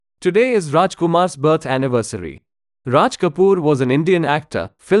Today is Rajkumar's birth anniversary. Raj Kapoor was an Indian actor,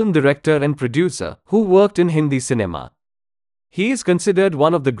 film director and producer who worked in Hindi cinema. He is considered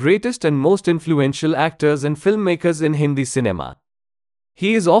one of the greatest and most influential actors and filmmakers in Hindi cinema.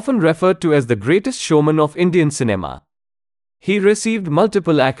 He is often referred to as the greatest showman of Indian cinema. He received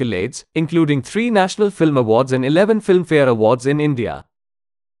multiple accolades, including 3 National Film Awards and 11 Filmfare Awards in India.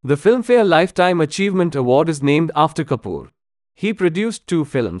 The Filmfare Lifetime Achievement Award is named after Kapoor. He produced 2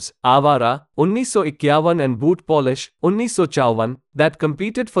 films, Awara, 1951 and Boot Polish, 1954, that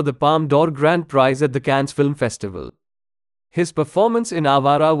competed for the Palme d'Or Grand Prize at the Cannes Film Festival. His performance in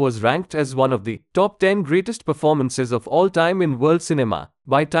Awara was ranked as one of the top 10 greatest performances of all time in world cinema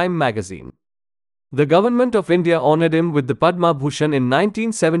by Time magazine. The Government of India honored him with the Padma Bhushan in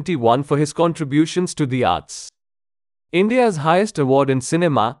 1971 for his contributions to the arts. India's highest award in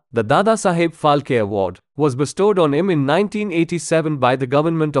cinema, the Dada Saheb Phalke Award, was bestowed on him in 1987 by the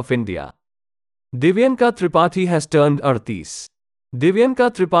Government of India. Divyanka Tripathi has turned 38.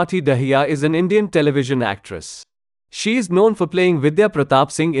 Divyanka Tripathi Dahiya is an Indian television actress. She is known for playing Vidya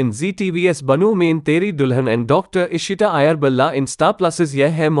Pratap Singh in Zee TV's Banu Main Teri Dulhan and Dr. Ishita Iyer Billa in Star Plus's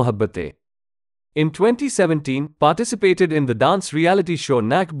Yeh Hai Mohabbatein. In 2017, participated in the dance reality show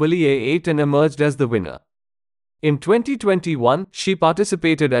Nak Baliye 8 and emerged as the winner. In 2021, she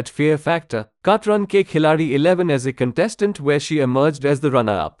participated at Fear Factor, Katran Ke Khiladi 11 as a contestant where she emerged as the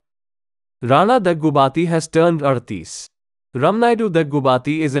runner-up. Rana Daggubati has turned 38. Ramnaidu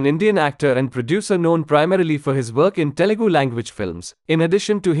Daggubati is an Indian actor and producer known primarily for his work in Telugu language films, in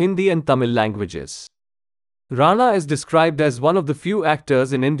addition to Hindi and Tamil languages. Rana is described as one of the few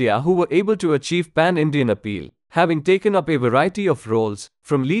actors in India who were able to achieve pan-Indian appeal, having taken up a variety of roles,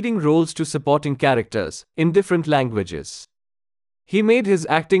 from leading roles to supporting characters, in different languages. He made his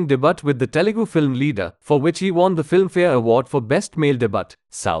acting debut with the Telugu film Leader, for which he won the Filmfare Award for Best Male Debut,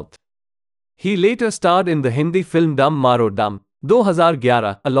 South. He later starred in the Hindi film Dum Maro Dum,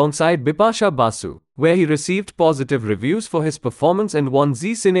 2011, alongside Bipasha Basu, where he received positive reviews for his performance and won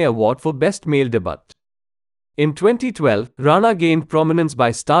Zee Cine Award for Best Male Debut. In 2012, Rana gained prominence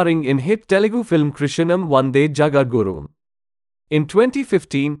by starring in hit Telugu film Krishnam Vande Jagadgurum. In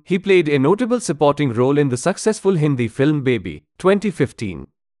 2015, he played a notable supporting role in the successful Hindi film Baby, 2015.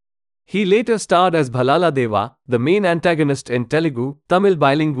 He later starred as Bhalala Deva, the main antagonist in Telugu, Tamil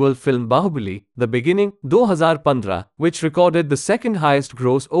bilingual film Bahubali, The Beginning, 2015, which recorded the second highest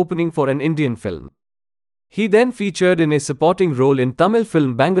gross opening for an Indian film. He then featured in a supporting role in Tamil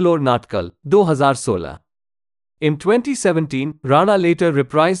film Bangalore Natkal, 2016. In 2017, Rana later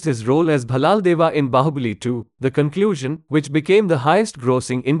reprised his role as Bhalal Deva in Bahubali 2, The Conclusion, which became the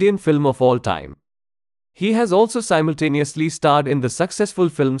highest-grossing Indian film of all time. He has also simultaneously starred in the successful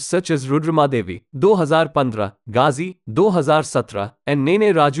films such as Rudramadevi, 2015, Ghazi, 2017, and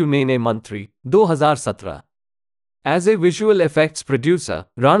Nene Raju Nene Mantri, 2017. As a visual effects producer,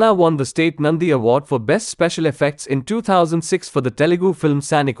 Rana won the State Nandi Award for Best Special Effects in 2006 for the Telugu film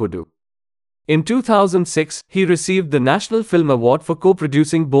Sanikudu. In 2006, he received the National Film Award for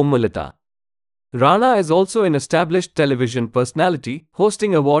co-producing Bommalita. Rana is also an established television personality,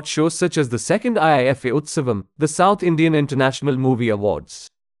 hosting award shows such as the 2nd IIFA Utsavam, the South Indian International Movie Awards.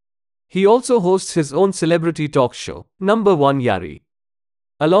 He also hosts his own celebrity talk show, Number 1 Yari.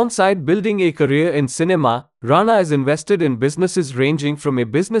 Alongside building a career in cinema, Rana is invested in businesses ranging from a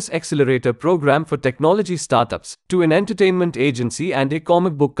business accelerator program for technology startups to an entertainment agency and a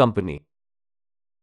comic book company.